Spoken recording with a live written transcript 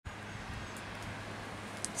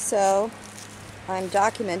So I'm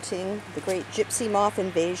documenting the great Gypsy Moth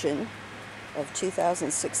invasion of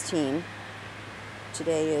 2016.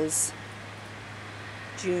 Today is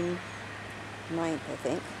June 9th, I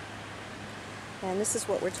think. And this is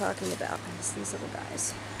what we're talking about. It's these little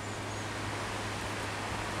guys.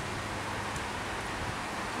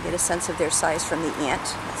 You get a sense of their size from the ant.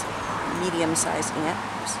 That's a medium-sized ant.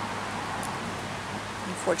 It's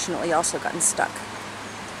unfortunately also gotten stuck.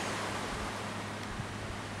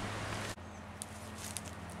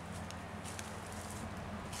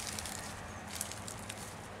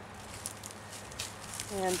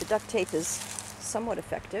 And the duct tape is somewhat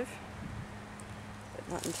effective, but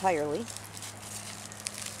not entirely.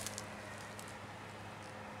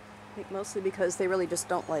 I think mostly because they really just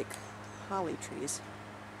don't like holly trees.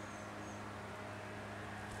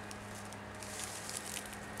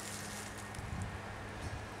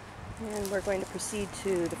 And we're going to proceed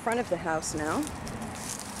to the front of the house now.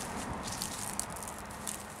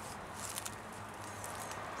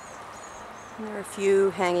 And there are a few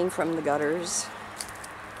hanging from the gutters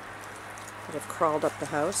that have crawled up the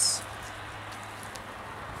house.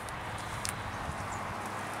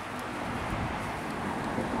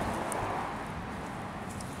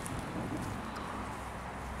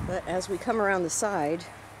 But as we come around the side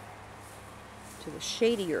to the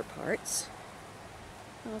shadier parts,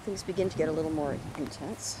 well, things begin to get a little more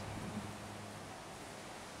intense.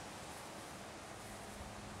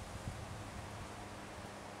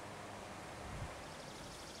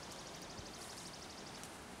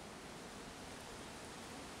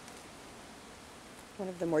 One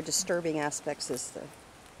of the more disturbing aspects is the fact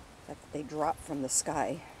that they drop from the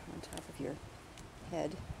sky on top of your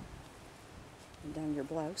head and down your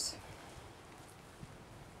blouse.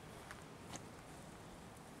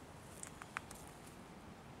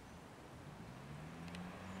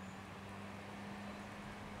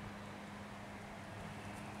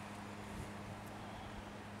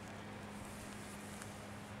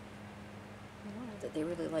 I don't know that they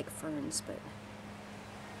really like ferns, but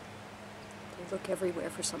they look everywhere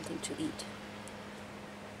for something to eat.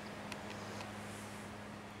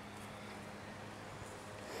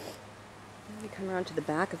 Now we come around to the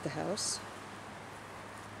back of the house.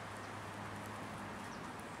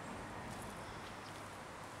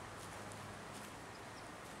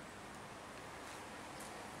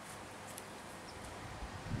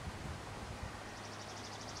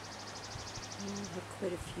 And we have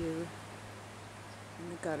quite a few in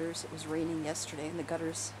the gutters. It was raining yesterday and the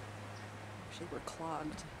gutters actually were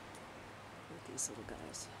clogged with these little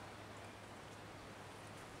guys.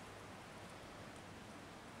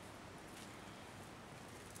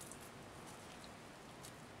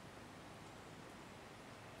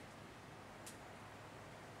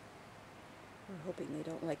 We're hoping they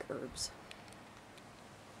don't like herbs.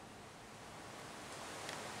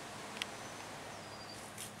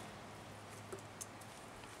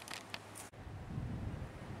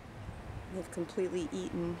 They've completely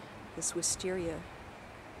eaten this wisteria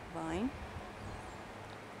vine.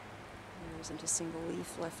 There isn't a single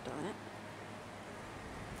leaf left on it.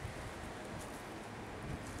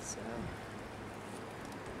 So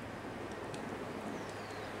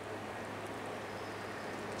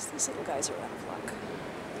I guess these little guys are out of luck.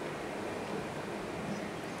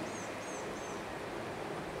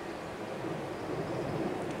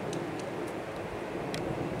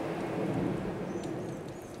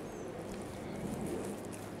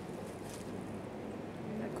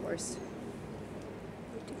 Of course,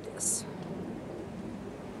 we do this.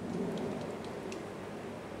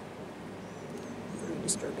 Very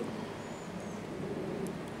disturbing.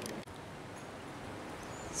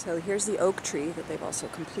 So here's the oak tree that they've also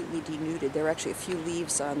completely denuded. There were actually a few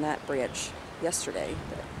leaves on that branch yesterday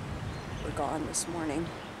that were gone this morning.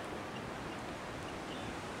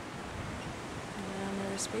 And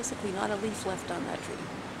there's basically not a leaf left on that tree.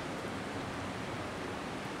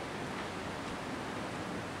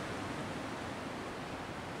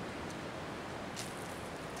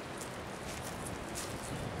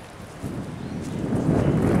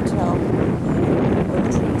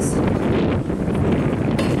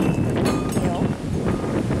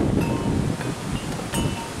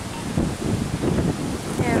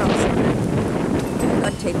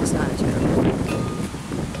 Tape is not terrible.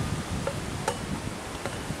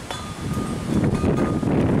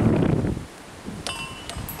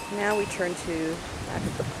 Now we turn to back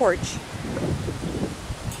of the porch.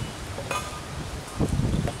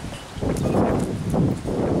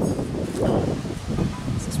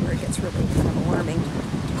 This is where it gets really kind of alarming.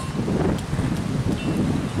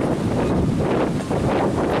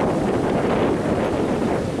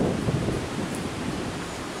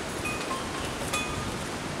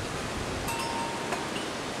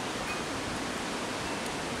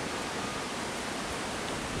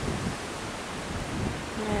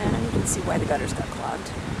 see why the gutters got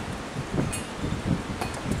clogged.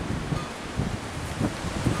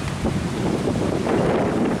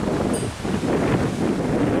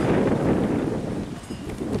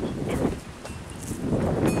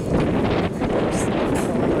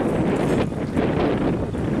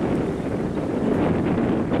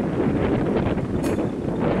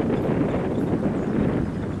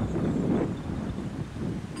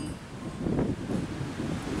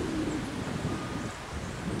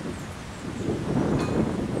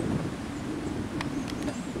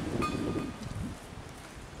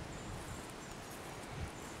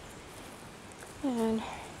 And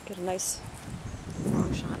get a nice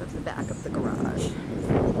long shot of the back of the garage.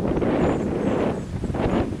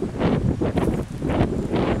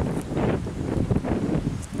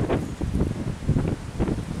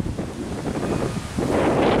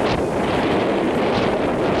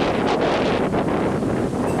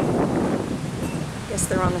 I guess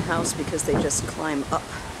they're on the house because they just climb up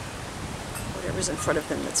whatever's in front of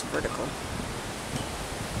them that's vertical.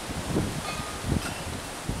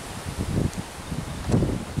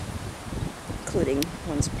 Including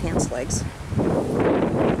one's pants legs.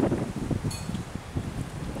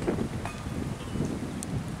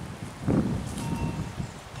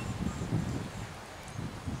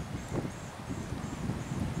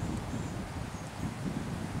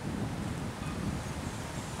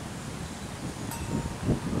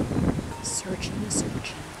 Searching.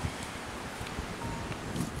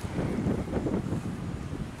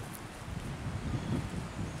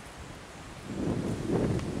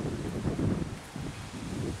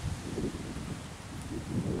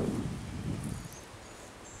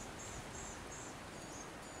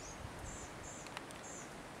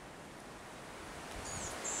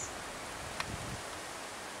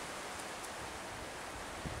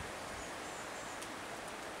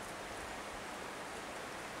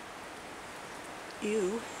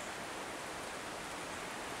 Ew.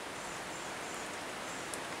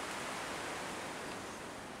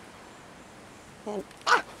 And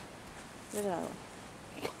get it out.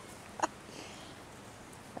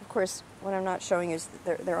 Of course, what I'm not showing is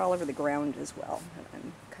that they're all over the ground as well, and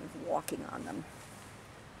I'm kind of walking on them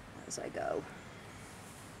as I go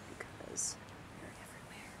because they're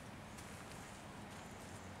everywhere.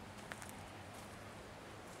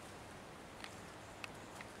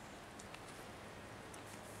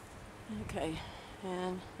 Okay,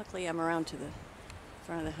 and luckily I'm around to the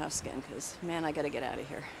front of the house again because, man, I gotta get out of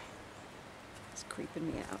here. It's creeping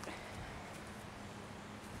me out.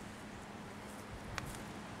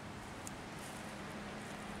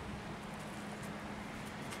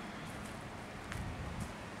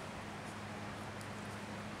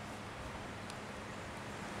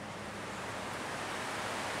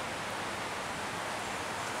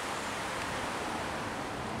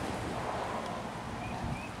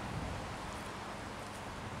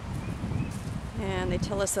 And they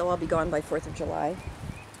tell us they'll all be gone by 4th of July.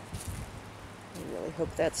 I really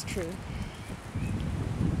hope that's true.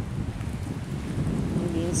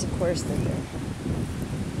 It means, of course, that they're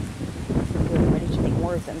getting ready to make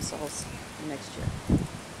more of themselves next year.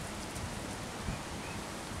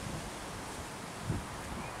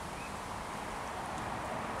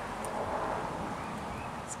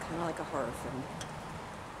 It's kind of like a horror film.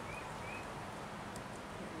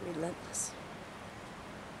 Relentless.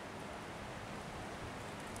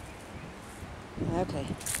 Okay.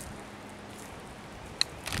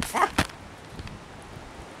 Ah!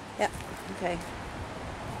 Yeah, okay.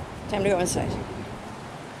 Time to go inside.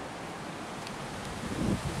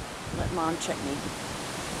 Let Mom check me.